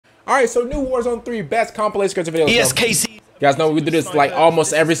Alright, so new Warzone 3 best compilation creator videos. ESKC. You guys know we do this like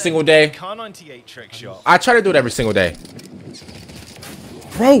almost every single day. I try to do it every single day.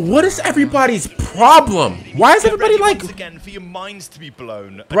 Bro, what is everybody's problem? Why is everybody like once again for your minds to be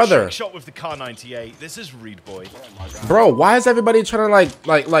blown? Brother. A shot with the Car 98. This is Reed Boy. Bro, why is everybody trying to like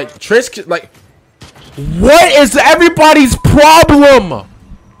Trish like what is everybody's problem?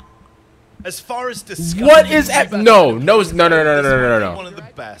 As far as discussion, What is no. One of the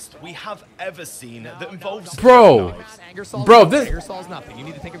best we have ever seen that involves Bro, this Angersol's nothing. You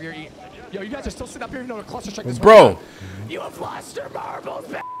need to think of your yo, you guys are still sitting up here even though the cluster check is bro. You have lost your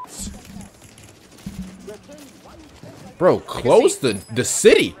marbles, Bro, close the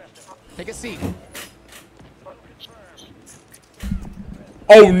city. Take a seat.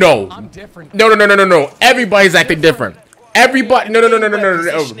 Oh no. I'm different. No. Everybody's acting different. Everybody, no.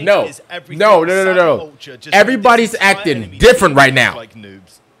 Everybody's acting different right now.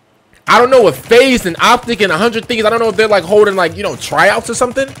 I don't know if FaZe and Optic and 100 things. I don't know if they're like holding like tryouts or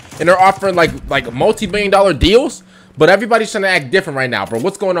something, and they're offering like multi-million-dollar deals. But everybody's trying to act different right now, bro.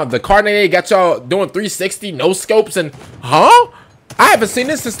 What's going on? The Car 98 got y'all doing 360 no scopes and I haven't seen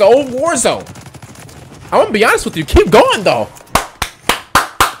this since the old Warzone. I'm gonna be honest with you. Keep going though.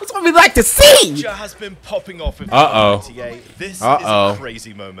 That's what we like to see. Has been popping off. This is a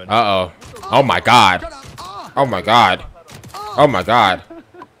crazy moment. Oh my god. Oh my god. Oh my god.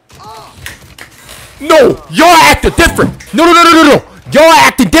 No, y'all acting different. No. Y'all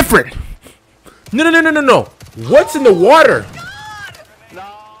acting different. No. What's in the water?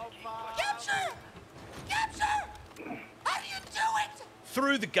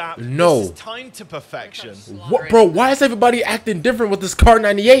 Through the gap. No. This is time to perfection. What, bro? Why is everybody acting different with this Car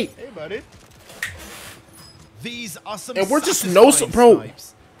 98? Hey, buddy. These are some. And we're just bro.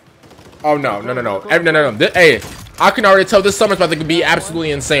 Snipes. Oh no. Hey, I can already tell this summer's about to be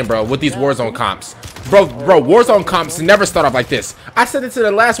absolutely insane, bro, with these Warzone comps. Bro, Warzone comps never start off like this. I said it to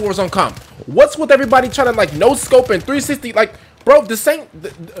the last Warzone comp. What's with everybody trying to like no scope and 360? Like, bro, this ain't.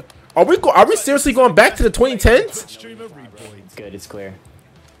 Are we seriously going back to the 2010s? It's good. It's clear.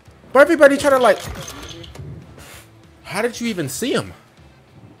 But everybody trying to like. How did you even see him?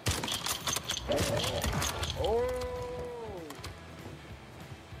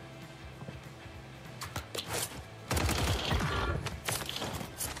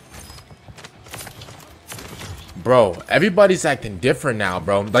 Bro, everybody's acting different now,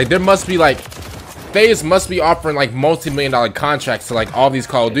 bro. Like, there must be, like, FaZe must be offering, like, multi-million-dollar contracts to, like, all these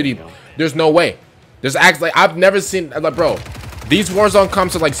Call of Duty. There's no way. There's actually, like, I've never seen, like, bro, these Warzone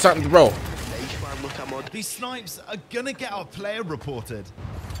comps are, like, something, bro. These snipes are gonna get our player reported.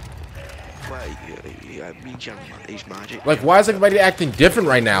 Like, why is everybody acting different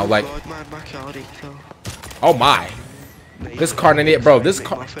right now? Like, oh, my. This Car 98, bro, this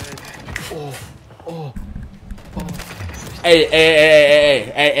car.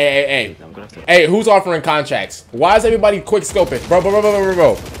 Hey, who's offering contracts? Why is everybody quick scoping?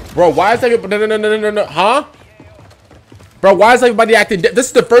 Bro, why is everybody no, huh? Bro, why is everybody acting this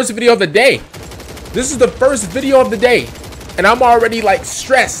is the first video of the day. This is the first video of the day. And I'm already like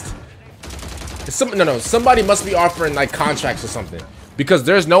stressed. Somebody must be offering like contracts or something. Because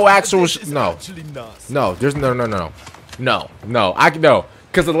there's no actual No, there's no. I know.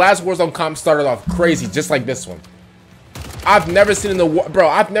 Because the last Warzone comp started off crazy, just like this one. I've never seen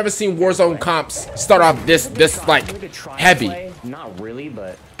I've never seen Warzone comps start off this like heavy. Not really,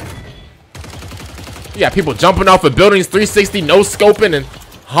 but yeah, people jumping off of buildings, 360, no scoping, and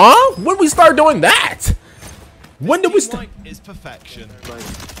when we start doing that? When did we start? Is perfection.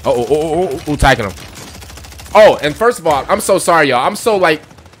 Oh, tagging him. Oh, and first of all, I'm so sorry, y'all. I'm so like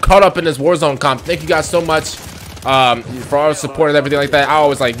caught up in this Warzone comp. Thank you guys so much. For all the support and everything like that. I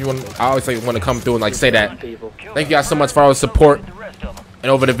always want to come through and like say that. Thank you guys so much for all the support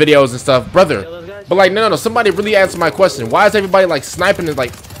and over the videos and stuff, brother. But like, no, somebody really answer my question. Why is everybody like sniping? And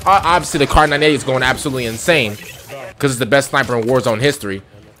like, obviously the Car 98 is going absolutely insane because it's the best sniper in Warzone history.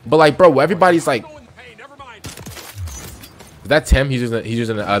 But like, bro, everybody's like, is that Tim? He's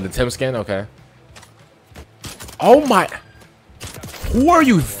using the Tim skin. Okay. Oh my, who are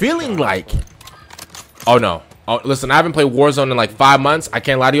you feeling like? Oh no. Oh, listen, I haven't played Warzone in like 5 months. I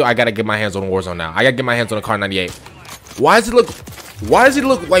can't lie to you. I gotta get my hands on Warzone now. I gotta get my hands on the Car 98. Why does it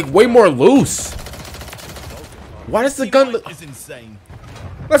look like way more loose? Why does the gun look?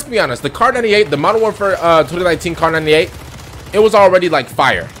 Let's be honest. The Car 98, the Modern Warfare 2019 Car 98, it was already like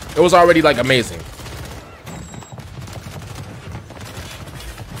fire. It was already like amazing.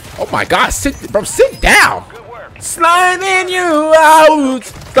 Oh my God, sit down. Sliding you out,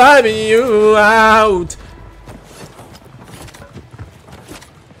 sliding you out.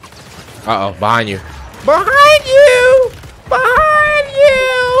 Uh-oh, behind you. Behind you! Behind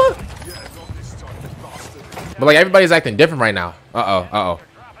you! But like everybody's acting different right now. Uh-oh, uh-oh.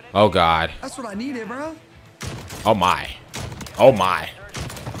 Oh god. That's what I needed, bro. Oh my. Oh my.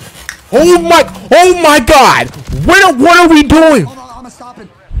 Oh my god! What are we doing? Hold on, I'm stopping.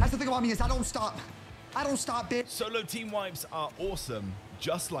 That's the thing about me is I don't stop. I don't stop, bitch. Solo team wipes are awesome,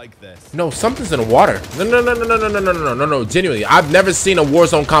 just like this. No, something's in the water. No. Genuinely, I've never seen a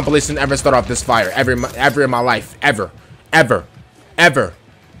Warzone compilation ever start off this fire. Ever in my life. Ever.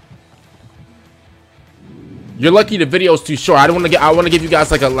 You're lucky the video's too short. I want to give you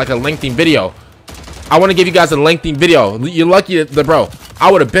guys like a lengthy video. I want to give you guys a lengthy video. You're lucky that, bro. I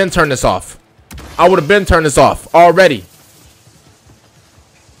would have been turned this off. Already.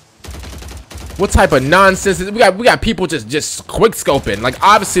 What type of nonsense is we got people just quick scoping. Like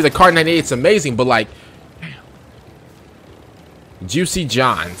obviously the Kar 98 is amazing, but like Juicy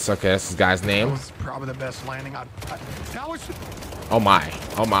Johns. Okay, that's this guy's name. That was probably the best landing Oh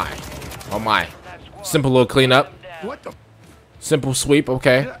my. Simple little cleanup. What the? Simple sweep,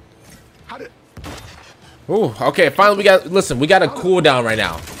 okay. How did? Ooh, okay, finally we got a cooldown right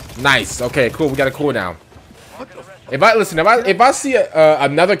now. Nice. Okay, cool. We got a cooldown. If I see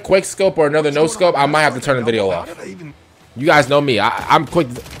another quick scope or another no scope, I might have to turn the video off. You guys know me. I'm quick.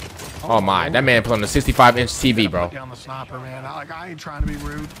 Oh my, that man playing a 65-inch TV, bro. Down the sniper, man. I ain't trying to be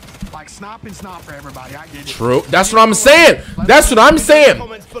rude. Like sniping's not for everybody. I get it. True. That's what I'm saying. No.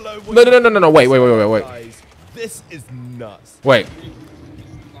 Wait. This is nuts. Wait.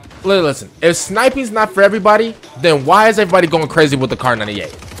 Listen. If sniping's not for everybody, then why is everybody going crazy with the Kar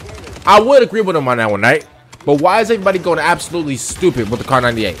 98? I would agree with him on that one, right? But why is everybody going absolutely stupid with the Kar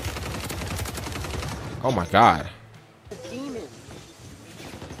 98? Oh my god.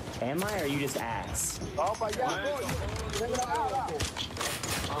 Am I, or are you just ass? Oh,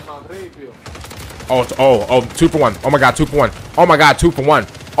 2 for 1. Oh my god, 2 for 1. Oh my god, 2 for 1.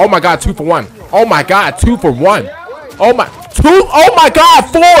 Oh my god, 2 for 1. Oh my god, 2 for 1. Oh my, 2. Oh my god,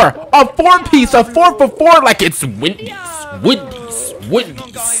 4. A 4-piece, a 4 for 4 like it's Wendy's.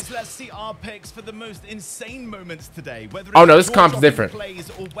 Guys, let's see our picks for the most insane moments today. Oh no, this comp is different.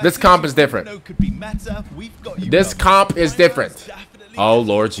 This comp is different. This comp is different. Oh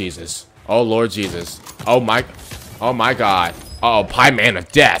Lord Jesus. Oh Lord Jesus. Oh my god. Oh, Pie Man of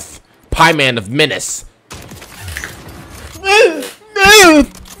Death. Pie Man of Menace. Oh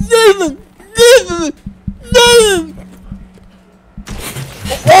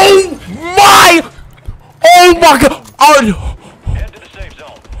my god. Oh.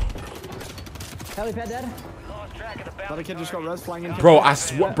 Helipad dead? Another kid just got res flying into. Bro, I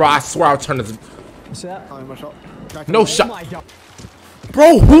swear I'll turn this. See that? No shot.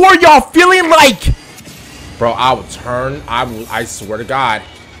 Bro, who are y'all feeling like? Bro, I will turn. I swear to God.